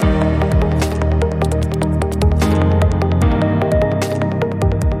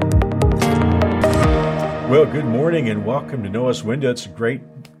Well, good morning and welcome to Noah's Window. It's a great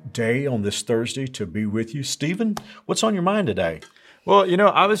day on this Thursday to be with you. Stephen, what's on your mind today? Well,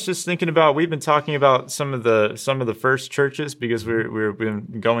 I was just thinking about, we've been talking about some of the first churches because we've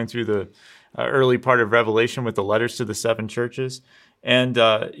been going through the early part of Revelation with the letters to the seven churches. And,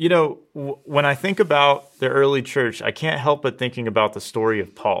 when I think about the early church, I can't help but thinking about the story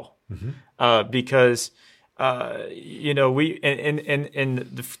of Paul, because throughout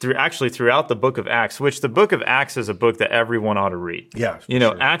the book of Acts, which the book of Acts is a book that everyone ought to read. Yeah,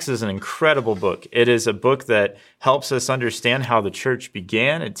 sure. Acts is an incredible book. It is a book that helps us understand how the church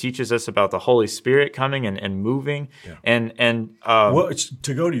began. It teaches us about the Holy Spirit coming and moving. Yeah. Well, it's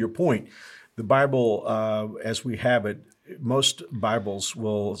to go to your point, the Bible, as we have it, most Bibles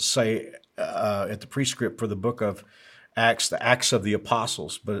will say at the prescript for the book of Acts, the Acts of the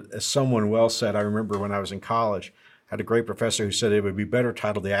Apostles. But as someone well said, I remember when I was in college, I had a great professor who said it would be better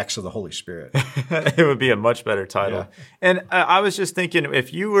titled the Acts of the Holy Spirit. It would be a much better title. Yeah. And I was just thinking,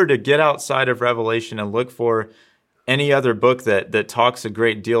 if you were to get outside of Revelation and look for any other book that talks a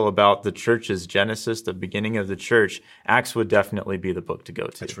great deal about the church's genesis, the beginning of the church, Acts would definitely be the book to go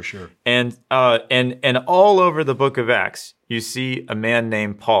to. That's for sure. And all over the book of Acts, you see a man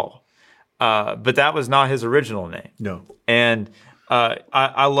named Paul. But that was not his original name. No. And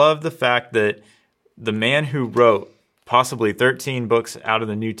I love the fact that the man who wrote possibly 13 books out of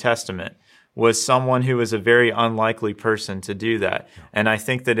the New Testament was someone who was a very unlikely person to do that. And I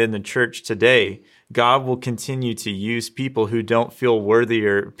think that in the church today, God will continue to use people who don't feel worthy,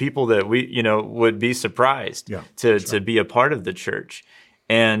 or people that we, would be surprised to be a part of the church.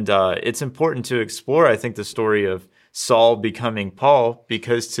 And it's important to explore, I think, the story of Saul becoming Paul,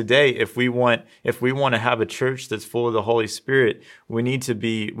 because today, if we want to have a church that's full of the Holy Spirit, we need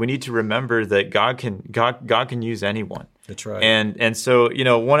to remember that God can use anyone. That's right. And so,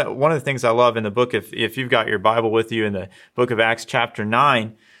 one of the things I love in the book, if you've got your Bible with you in the book of Acts chapter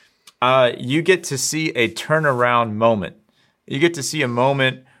 9, you get to see a turnaround moment. You get to see a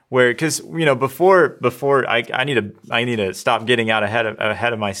moment where, because before I need to stop getting out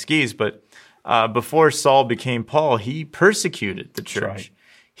ahead of my skis, but before Saul became Paul, he persecuted the church. Right.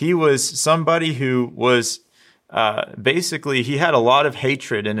 He was somebody who was basically, he had a lot of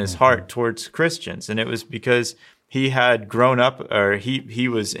hatred in his heart towards Christians, and it was because he had grown up, or he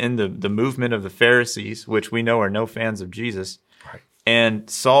was in the movement of the Pharisees, which we know are no fans of Jesus. Right. And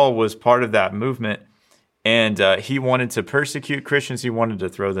Saul was part of that movement, and he wanted to persecute Christians. He wanted to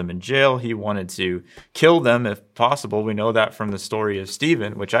throw them in jail. He wanted to kill them if possible. We know that from the story of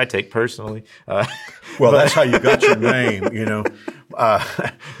Stephen, which I take personally. That's how you got your name. You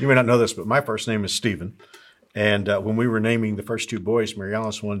may not know this, but my first name is Stephen. And when we were naming the first two boys, Mary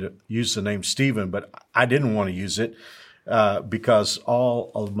Alice wanted to use the name Stephen, but I didn't want to use it because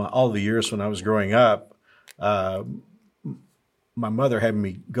all the years when I was growing up, my mother had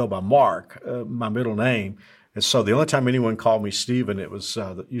me go by Mark, my middle name. And so the only time anyone called me Stephen, it was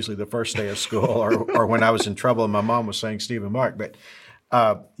usually the first day of school or when I was in trouble and my mom was saying Stephen Mark. But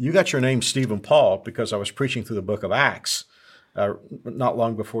you got your name Stephen Paul because I was preaching through the book of Acts not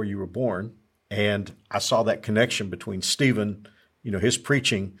long before you were born. And I saw that connection between Stephen, his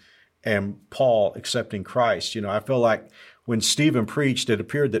preaching, and Paul accepting Christ. I feel like when Stephen preached, it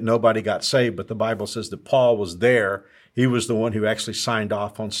appeared that nobody got saved, but the Bible says that Paul was there. He was the one who actually signed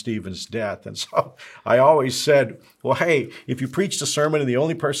off on Stephen's death. And so I always said, well, hey, if you preached a sermon and the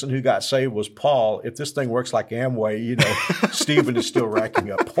only person who got saved was Paul, if this thing works like Amway, Stephen is still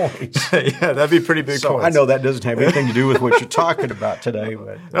racking up points. Yeah, that'd be pretty big so points. I know that doesn't have anything to do with what you're talking about today.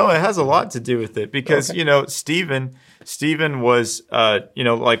 But no, it has a lot to do with it because, Stephen was,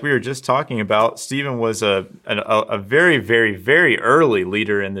 like we were just talking about, Stephen was a very, very, very early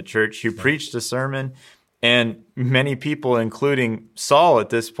leader in the church who preached a sermon. And many people, including Saul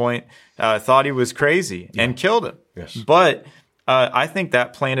at this point, thought he was crazy and killed him. Yes. But I think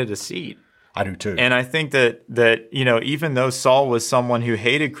that planted a seed. I do too. And I think that even though Saul was someone who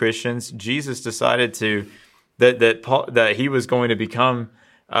hated Christians, Jesus decided that he was going to become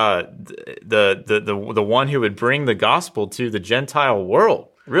the one who would bring the gospel to the Gentile world.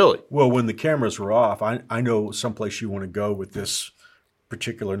 Really? Well, when the cameras were off, I know someplace you want to go with this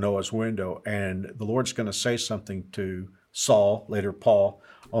particular Noah's window, and the Lord's going to say something to Saul, later Paul,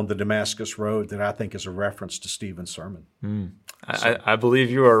 on the Damascus Road that I think is a reference to Stephen's sermon. I believe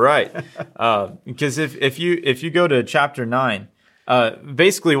you are right, because if you go to chapter 9,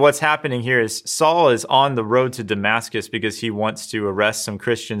 basically what's happening here is Saul is on the road to Damascus because he wants to arrest some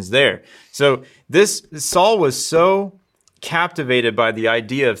Christians there. So Saul was so captivated by the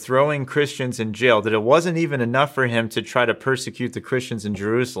idea of throwing Christians in jail, that it wasn't even enough for him to try to persecute the Christians in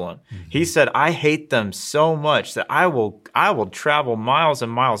Jerusalem. Mm-hmm. He said, I hate them so much that I will travel miles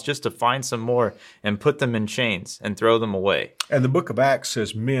and miles just to find some more and put them in chains and throw them away. And the book of Acts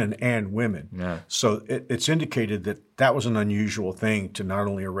says men and women. Yeah. So it's indicated that was an unusual thing to not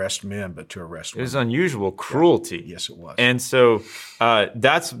only arrest men, but to arrest women. It was unusual cruelty. Yeah. Yes, it was. And so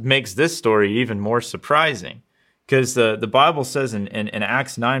that makes this story even more surprising. Because the Bible says in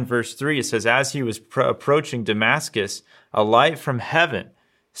Acts 9, verse 3, it says, as he was approaching Damascus, a light from heaven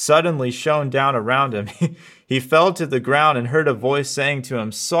suddenly shone down around him. He fell to the ground and heard a voice saying to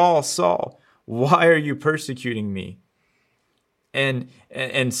him, Saul, Saul, why are you persecuting me? And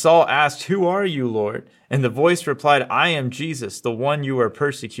Saul asked, who are you, Lord? And the voice replied, I am Jesus, the one you are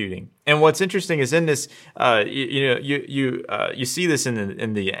persecuting. And what's interesting is in this, you see this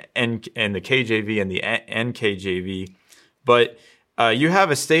in the KJV and the NKJV, but you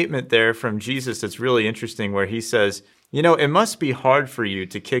have a statement there from Jesus that's really interesting where he says, it must be hard for you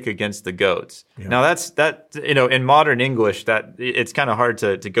to kick against the goats. Yeah. Now in modern English, that it's kind of hard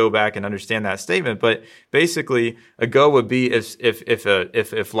to go back and understand that statement. But basically, a goat would be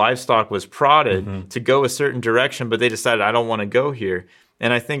if livestock was prodded to go a certain direction, but they decided, I don't want to go here.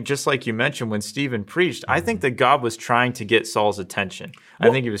 And I think just like you mentioned when Stephen preached, I think that God was trying to get Saul's attention.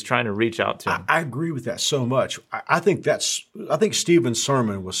 I think he was trying to reach out to him. I agree with that so much. I think Stephen's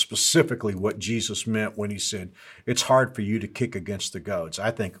sermon was specifically what Jesus meant when he said, it's hard for you to kick against the goads.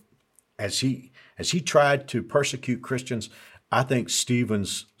 I think as he tried to persecute Christians, I think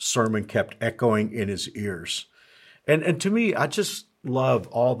Stephen's sermon kept echoing in his ears. And to me, I just love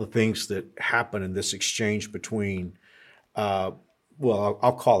all the things that happen in this exchange between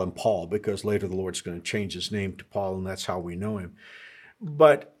I'll call him Paul because later the Lord's going to change his name to Paul, and that's how we know him.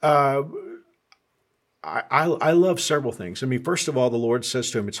 But I love several things. I mean, first of all, the Lord says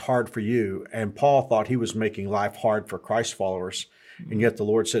to him, it's hard for you. And Paul thought he was making life hard for Christ followers, and yet the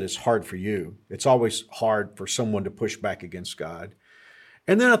Lord said it's hard for you. It's always hard for someone to push back against God.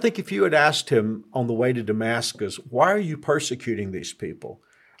 And then I think if you had asked him on the way to Damascus, why are you persecuting these people?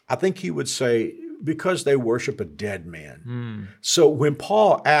 I think he would say, because they worship a dead man. So when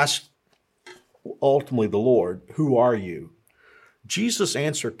Paul asked ultimately the Lord, who are you? Jesus'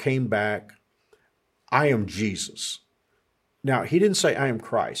 answer came back, I am Jesus. Now, he didn't say, I am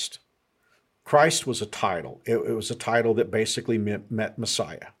Christ. Christ was a title. It was a title that basically meant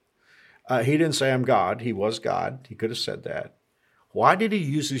Messiah. He didn't say, I'm God. He was God. He could have said that. Why did he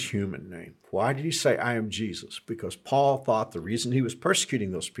use his human name? Why did he say, I am Jesus? Because Paul thought the reason he was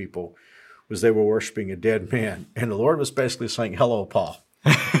persecuting those people was they were worshiping a dead man. And the Lord was basically saying, hello, Paul.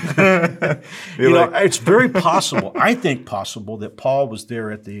 It's very possible, I think possible, that Paul was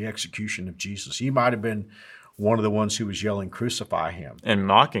there at the execution of Jesus. He might have been one of the ones who was yelling, crucify him. And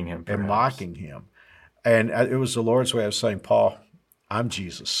mocking him, perhaps. And it was the Lord's way of saying, Paul, I'm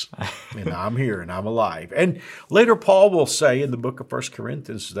Jesus, and I'm here, and I'm alive. And later Paul will say in the book of 1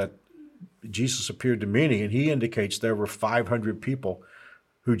 Corinthians that Jesus appeared to many, and he indicates there were 500 people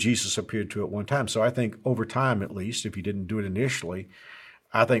who Jesus appeared to at one time. So I think over time, at least, if he didn't do it initially,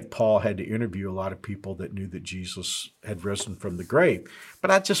 I think Paul had to interview a lot of people that knew that Jesus had risen from the grave.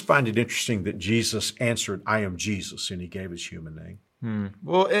 But I just find it interesting that Jesus answered, I am Jesus, and he gave his human name.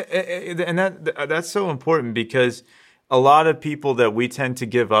 Well, and that's so important because a lot of people that we tend to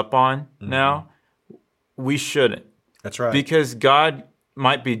give up on now, we shouldn't. That's right. Because God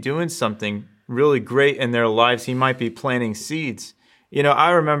might be doing something really great in their lives. He might be planting seeds.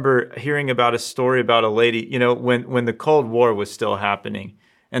 I remember hearing about a story about a lady, when the Cold War was still happening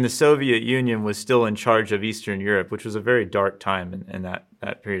and the Soviet Union was still in charge of Eastern Europe, which was a very dark time in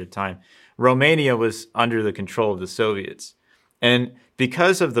that period of time. Romania was under the control of the Soviets. And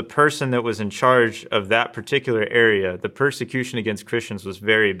because of the person that was in charge of that particular area, the persecution against Christians was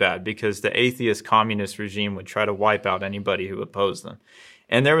very bad because the atheist communist regime would try to wipe out anybody who opposed them.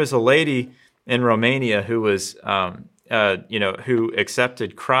 And there was a lady in Romania who was who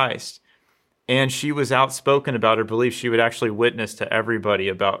accepted Christ, and she was outspoken about her beliefs. She would actually witness to everybody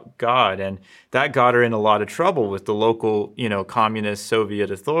about God, and that got her in a lot of trouble with the local, communist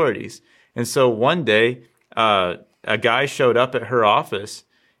Soviet authorities. And so one day, a guy showed up at her office,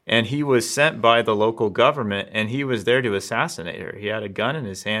 and he was sent by the local government, and he was there to assassinate her. He had a gun in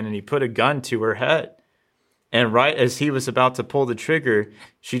his hand, and he put a gun to her head. And right as he was about to pull the trigger,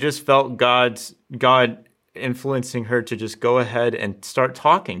 she just felt God influencing her to just go ahead and start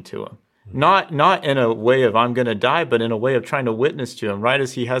talking to him. Not in a way of I'm going to die, but in a way of trying to witness to him right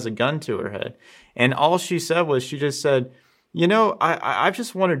as he has a gun to her head. And all she said was, she just said, I've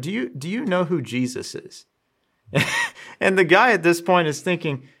just wondered, do you know who Jesus is? And the guy at this point is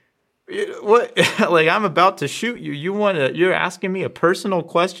thinking, what? Like, I'm about to shoot you. You're asking me a personal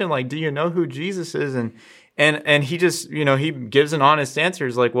question? Like, do you know who Jesus is? And he just, he gives an honest answer.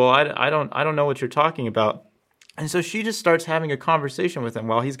 He's like, well, I don't know what you're talking about. And so she just starts having a conversation with him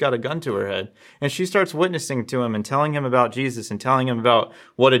while he's got a gun to her head. And she starts witnessing to him and telling him about Jesus and telling him about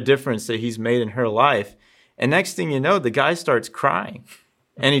what a difference that he's made in her life. And next thing you know, the guy starts crying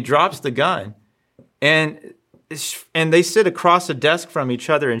and he drops the gun. And they sit across a desk from each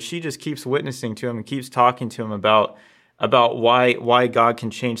other, and she just keeps witnessing to him and keeps talking to him about why God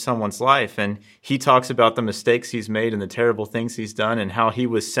can change someone's life. And he talks about the mistakes he's made and the terrible things he's done and how he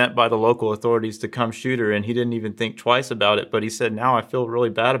was sent by the local authorities to come shoot her, and he didn't even think twice about it. But he said, now I feel really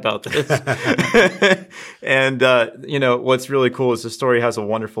bad about this. And, what's really cool is the story has a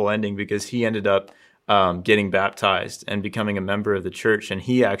wonderful ending because he ended up getting baptized and becoming a member of the church, and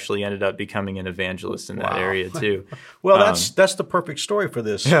he actually ended up becoming an evangelist in that area too. Well, that's the perfect story for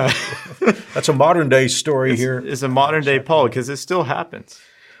this. Yeah. That's a modern day story here. It's a modern day Paul because it still happens.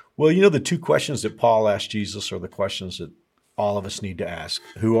 Well, the two questions that Paul asked Jesus are the questions that all of us need to ask.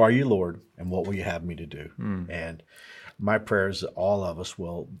 Who are you, Lord, and what will you have me to do? And my prayer is that all of us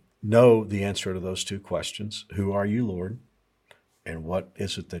will know the answer to those two questions. Who are you, Lord? And what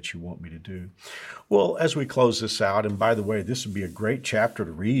is it that you want me to do? Well, as we close this out, and by the way, this would be a great chapter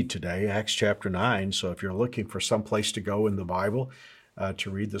to read today, Acts chapter 9. So if you're looking for some place to go in the Bible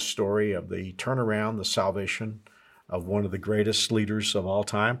to read the story of the turnaround, the salvation of one of the greatest leaders of all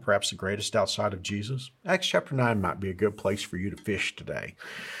time, perhaps the greatest outside of Jesus, Acts chapter 9 might be a good place for you to fish today.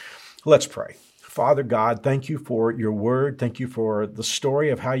 Let's pray. Father God, thank you for your word. Thank you for the story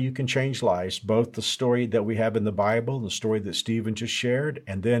of how you can change lives, both the story that we have in the Bible, the story that Stephen just shared,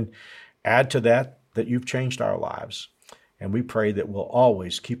 and then add to that you've changed our lives. And we pray that we'll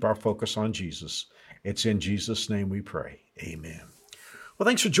always keep our focus on Jesus. It's in Jesus' name we pray. Amen. Well,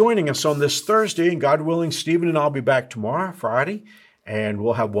 thanks for joining us on this Thursday, and God willing, Stephen and I'll be back tomorrow, Friday, and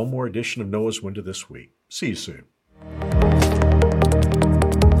we'll have one more edition of Noah's Window this week. See you soon.